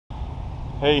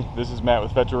Hey, this is Matt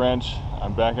with Fetch a Wrench.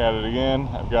 I'm back at it again.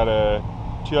 I've got a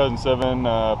 2007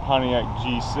 Pontiac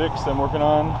G6 I'm working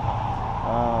on.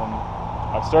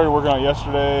 I started working on it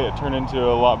yesterday. It turned into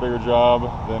a lot bigger job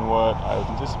than what I was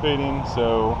anticipating,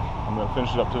 so I'm going to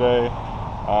finish it up today.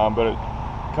 But a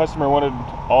customer wanted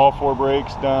all 4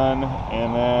 brakes done,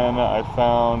 and then I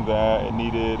found that it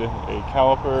needed a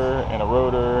caliper and a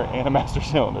rotor and a master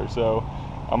cylinder, so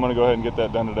I'm going to go ahead and get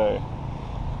that done today.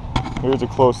 Here's a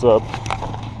close-up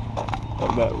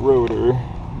of that rotor.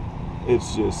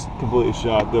 It's just completely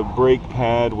shot. The brake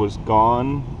pad was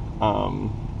gone.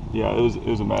 Yeah, it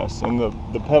was a mess, and the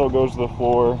pedal goes to the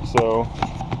floor, so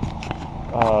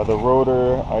the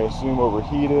rotor, I assume,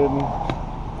 overheated.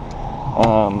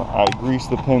 I greased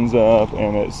the pins up,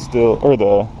 and it's still, or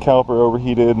the caliper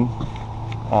overheated.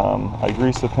 I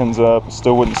greased the pins up, it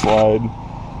still wouldn't slide.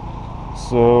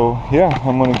 So yeah,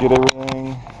 I'm gonna get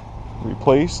everything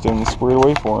replaced and squared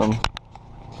away for him.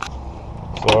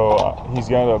 So he's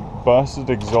got a busted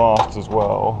exhaust as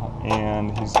well,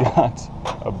 and he's got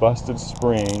a busted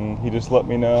spring. He just let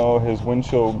me know his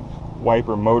windshield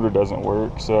wiper motor doesn't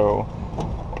work, so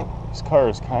his car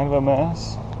is kind of a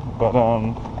mess, but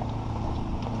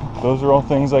those are all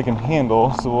things I can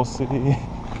handle, so we'll see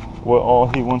what all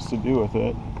he wants to do with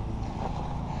it.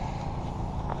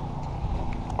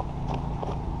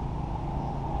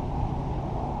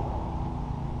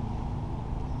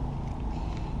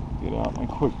 Get out my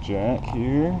QuickJack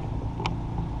here.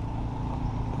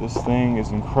 This thing is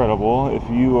incredible. If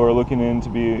you are looking into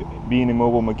being a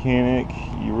mobile mechanic,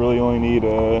 you really only need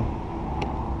a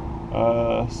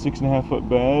 6.5 foot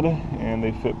bed, and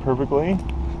they fit perfectly,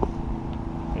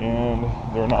 and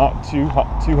they're not too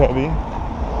heavy.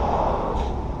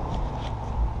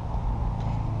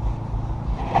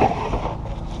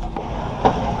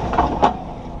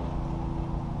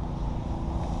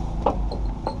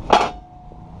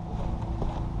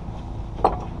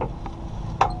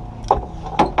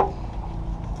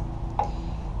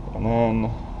 And then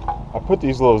I put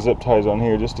these little zip ties on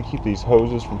here just to keep these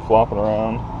hoses from flopping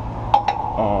around.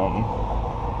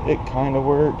 It kind of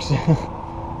works.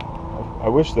 I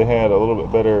wish they had a little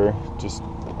bit better just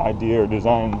idea or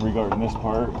design regarding this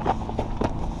part.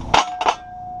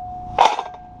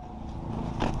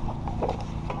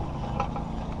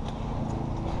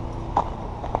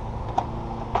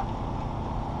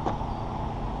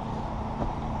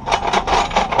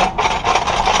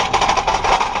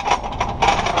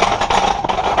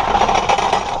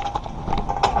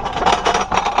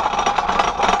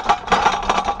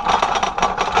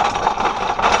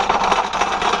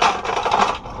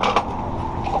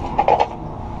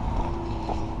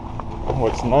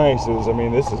 What's nice is, I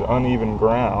mean, this is uneven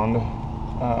ground,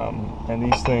 and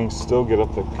these things still get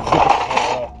up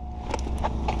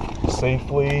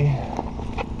safely.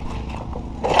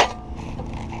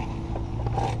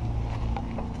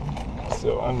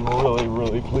 So I'm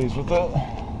really pleased with that.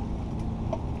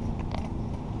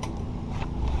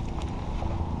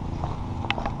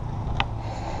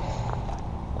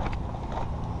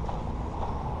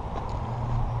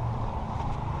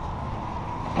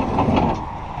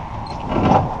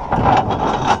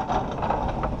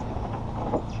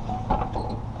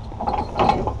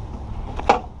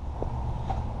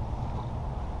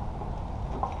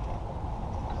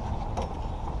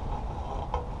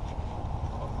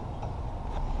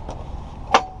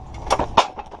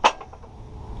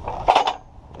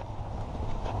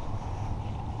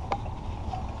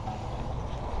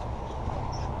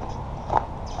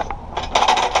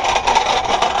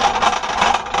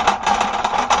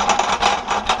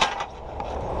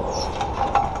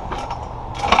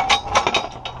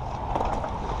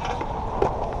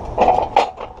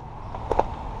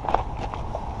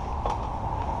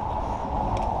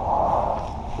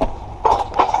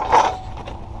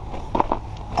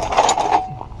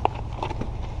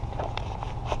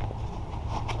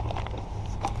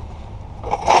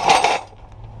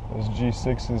 This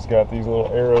G6 has got these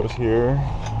little arrows here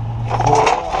for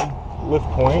lift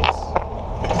points.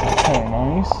 It's kind of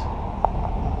nice.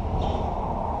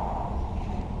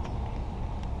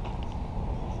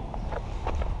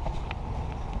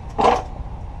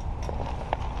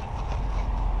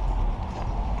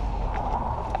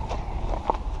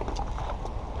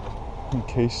 In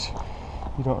case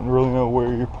you don't really know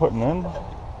where you're putting them.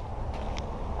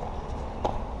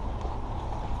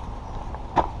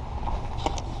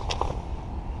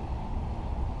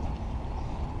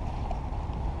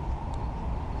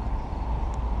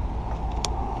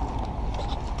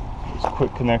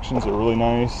 Quick connections are really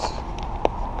nice.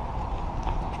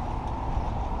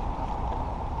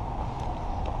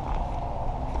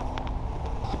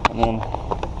 And then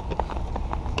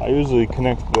I usually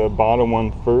connect the bottom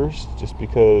one first just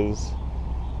because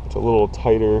it's a little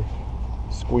tighter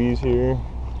squeeze here.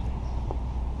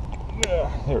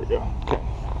 Yeah, there we go. Okay.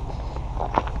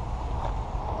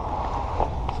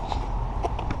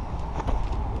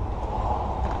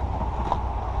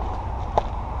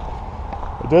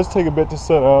 It does take a bit to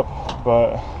set up,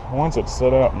 but once it's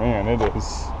set up, man, it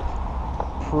is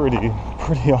pretty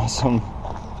awesome.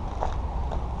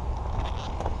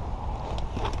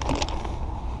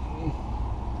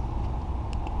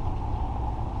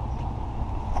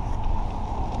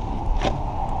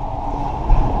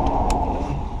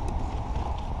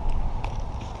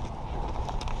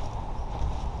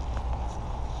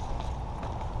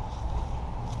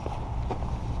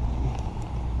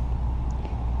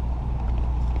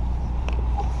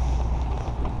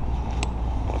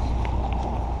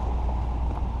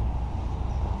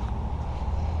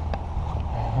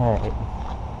 All right.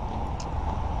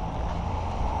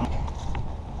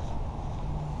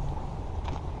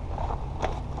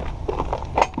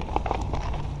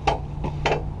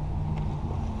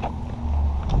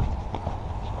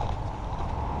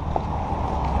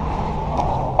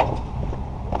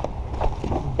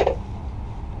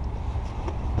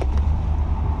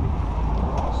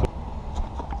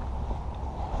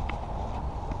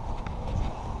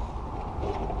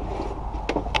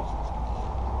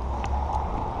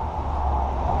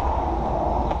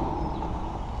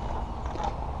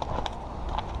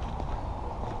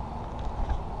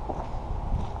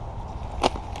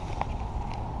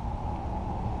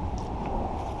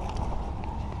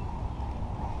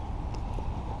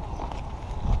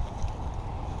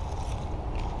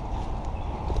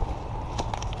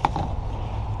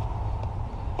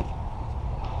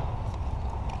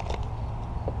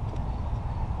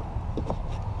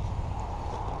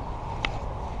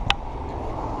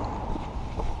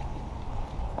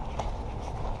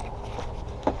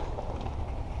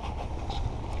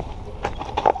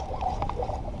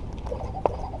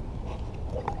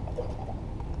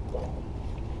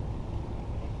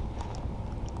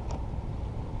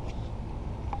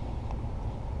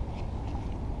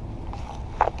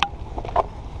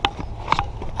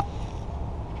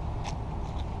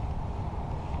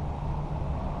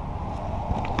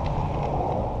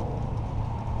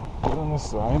 On this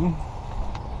side.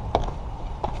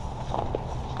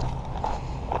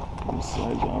 This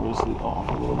side's obviously off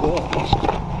a little bit.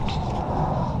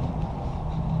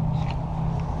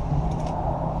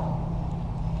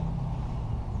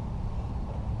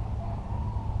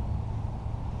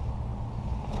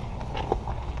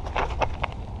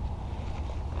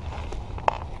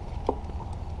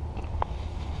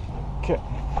 Okay,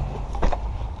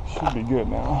 should be good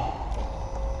now.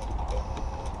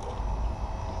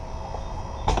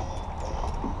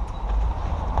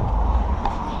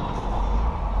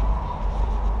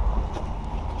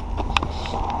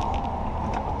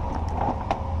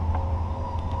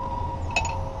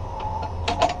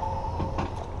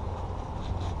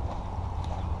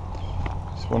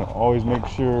 Want to always make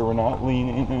sure we're not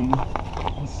leaning and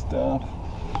stuff,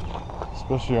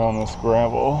 especially on this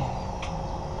gravel.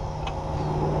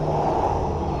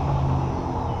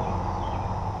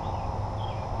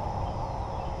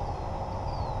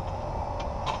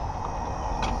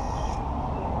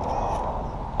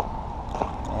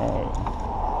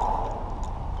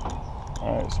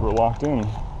 All right, so we're locked in.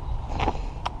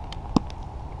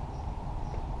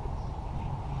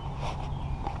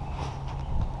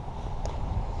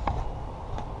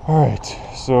 Alright,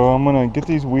 so I'm going to get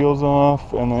these wheels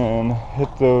off and then hit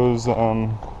those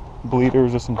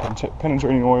bleeders with some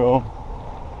penetrating oil,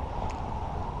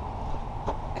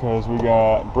 because we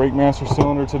got brake master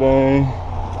cylinder today,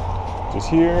 just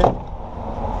here.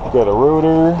 We've got a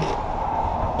rotor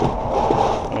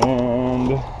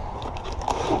and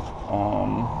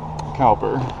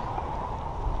caliper.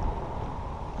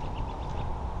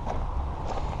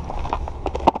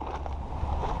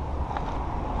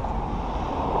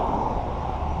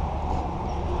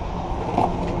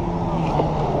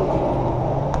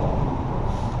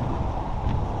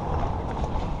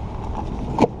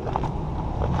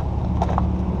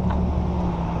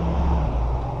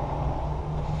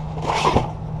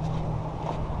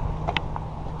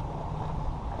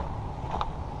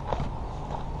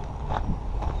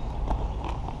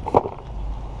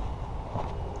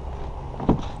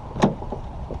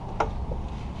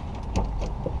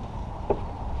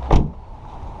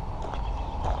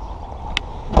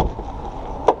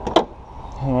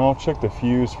 And I'll check the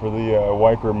fuse for the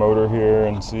wiper motor here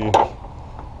and see if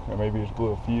maybe it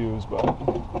blew a fuse, but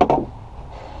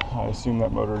I assume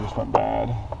that motor just went bad.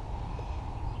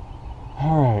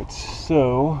 Alright,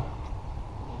 so